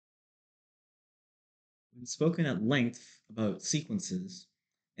We've spoken at length about sequences,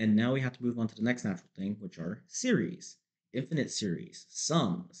 and now we have to move on to the next natural thing, which are series, infinite series,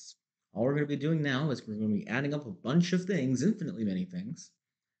 sums. All we're going to be doing now is we're going to be adding up a bunch of things, infinitely many things.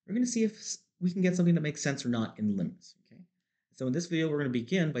 We're going to see if we can get something that makes sense or not in limits. Okay. So in this video, we're going to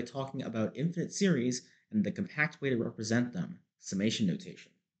begin by talking about infinite series and the compact way to represent them, summation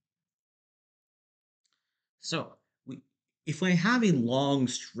notation. So we, if I have a long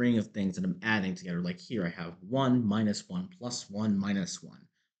string of things that I'm adding together, like here I have 1 minus 1 plus 1 minus 1,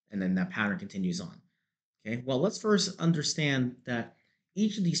 and then that pattern continues on. Okay, well, let's first understand that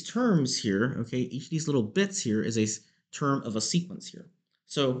each of these terms here, okay, each of these little bits here is a term of a sequence here.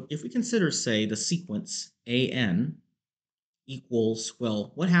 So if we consider, say, the sequence an equals,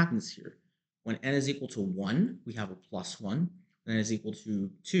 well, what happens here? When n is equal to 1, we have a plus 1. When n is equal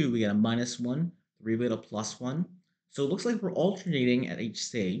to 2, we get a minus 1. 3, we get a plus 1. So it looks like we're alternating at each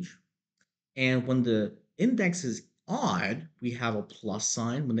stage. And when the index is odd, we have a plus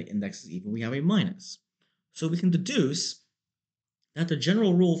sign. When the index is even, we have a minus. So we can deduce that the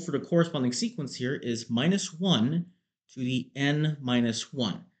general rule for the corresponding sequence here is minus 1 to the n minus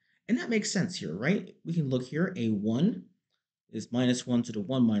 1. And that makes sense here, right? We can look here, a 1 is minus 1 to the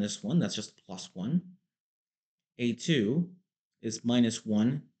 1 minus 1. That's just plus 1. A2 is minus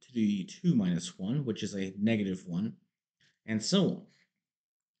 1 to the 2 minus 1, which is a negative 1, and so on.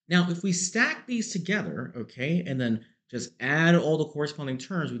 Now, if we stack these together, okay, and then just add all the corresponding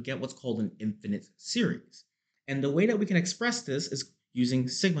terms, we get what's called an infinite series. And the way that we can express this is using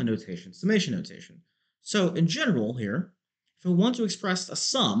sigma notation, summation notation. So in general here, if we want to express a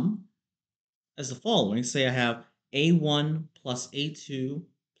sum as the following, say I have a1 plus a2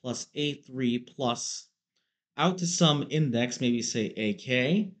 plus a3 plus out to some index, maybe say ak,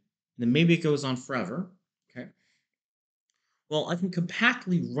 and then maybe it goes on forever, okay? Well, I can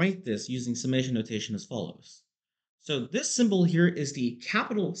compactly write this using summation notation as follows. So this symbol here is the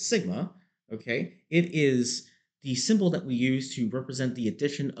capital sigma, okay? It is the symbol that we use to represent the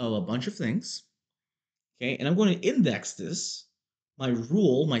addition of a bunch of things, okay? And I'm going to index this, my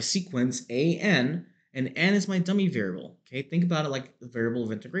rule, my sequence, an, and n is my dummy variable, okay? Think about it like the variable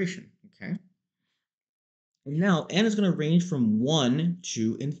of integration, okay? And now n is going to range from 1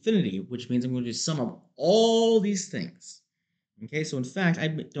 to infinity, which means I'm going to sum up all these things. Okay, so in fact, I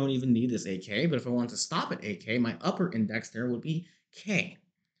don't even need this ak, but if I want to stop at ak, my upper index there would be k.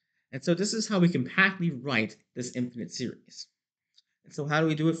 And so this is how we compactly write this infinite series. And so how do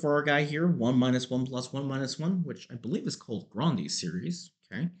we do it for our guy here? 1 minus 1 plus 1 minus 1, which I believe is called Grandi's series.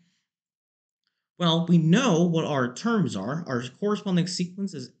 Okay. Well, we know what our terms are. Our corresponding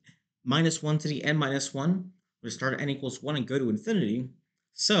sequence is minus 1 to the n minus 1. We start at n equals 1 and go to infinity.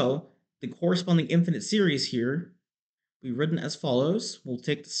 So the corresponding infinite series here will be written as follows. We'll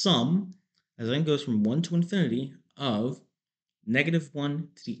take the sum as n goes from 1 to infinity of negative 1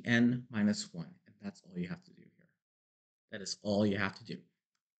 to the n minus 1. And that's all you have to do here. That is all you have to do.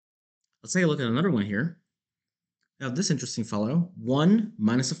 Let's take a look at another one here. Now this interesting fellow, 1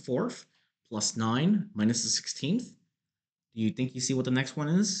 minus a fourth plus 9 minus a 16th. Do you think you see what the next one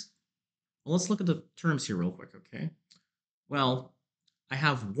is? Well, let's look at the terms here real quick, okay? Well, I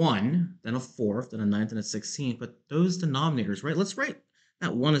have 1, then a fourth, then a ninth, and a 16th, but those denominators, right? Let's write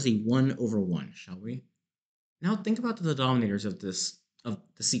that 1 as a 1 over 1, shall we? Now think about the denominators of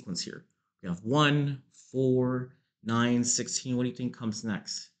the sequence here. We have 1, 4, 9, 16. What do you think comes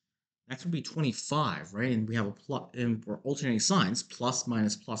next? Next would be 25, right? And we have a plus, and we're alternating signs, plus,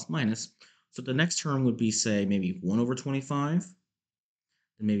 minus, plus, minus. So the next term would be, say, maybe 1 over 25,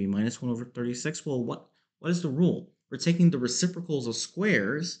 then maybe minus 1 over 36. Well, what is the rule? We're taking the reciprocals of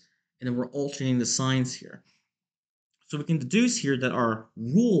squares, and then we're alternating the signs here. So we can deduce here that our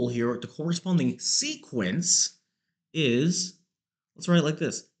rule here, the corresponding sequence, is, let's write it like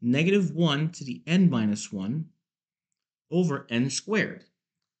this, negative 1 to the n minus 1 over n squared.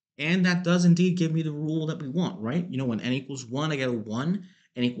 And that does indeed give me the rule that we want, right? You know, when n equals 1, I get a 1.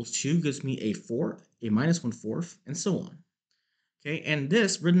 N equals 2 gives me a fourth, a minus 1 fourth, and so on. Okay, and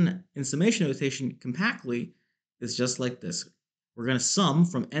this, written in summation notation compactly, is just like this. We're going to sum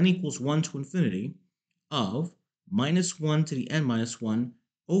from n equals 1 to infinity of minus 1 to the n minus 1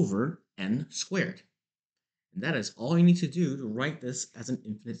 over n squared. And that is all you need to do to write this as an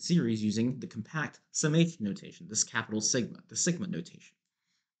infinite series using the compact summation notation, this capital sigma, the sigma notation.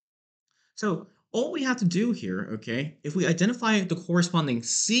 So all we have to do here, okay, if we identify the corresponding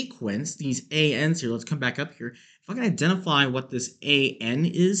sequence, these ANs here, let's come back up here. If I can identify what this AN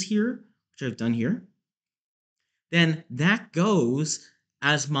is here, which I've done here, then that goes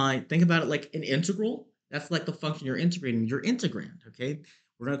as my, think about it like an integral. That's like the function you're integrating, your integrand, okay?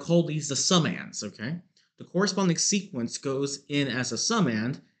 We're going to call these the summands, okay? the corresponding sequence goes in as a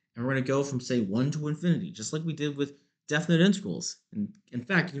summand, and we're going to go from, say, 1 to infinity, just like we did with definite integrals. And in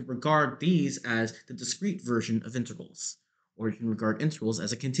fact, you can regard these as the discrete version of integrals, or you can regard integrals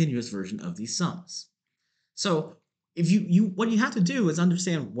as a continuous version of these sums. So if you what you have to do is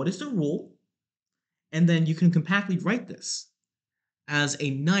understand what is the rule, and then you can compactly write this as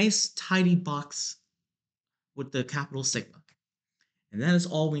a nice tidy box with the capital sigma. And that is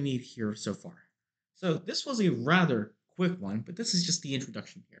all we need here so far. So this was a rather quick one, but this is just the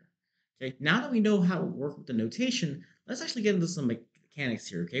introduction here. Okay, now that we know how to work with the notation, let's actually get into some mechanics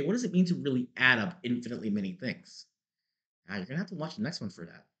here. Okay, what does it mean to really add up infinitely many things? Now you're gonna have to watch the next one for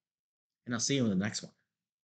that, and I'll see you in the next one.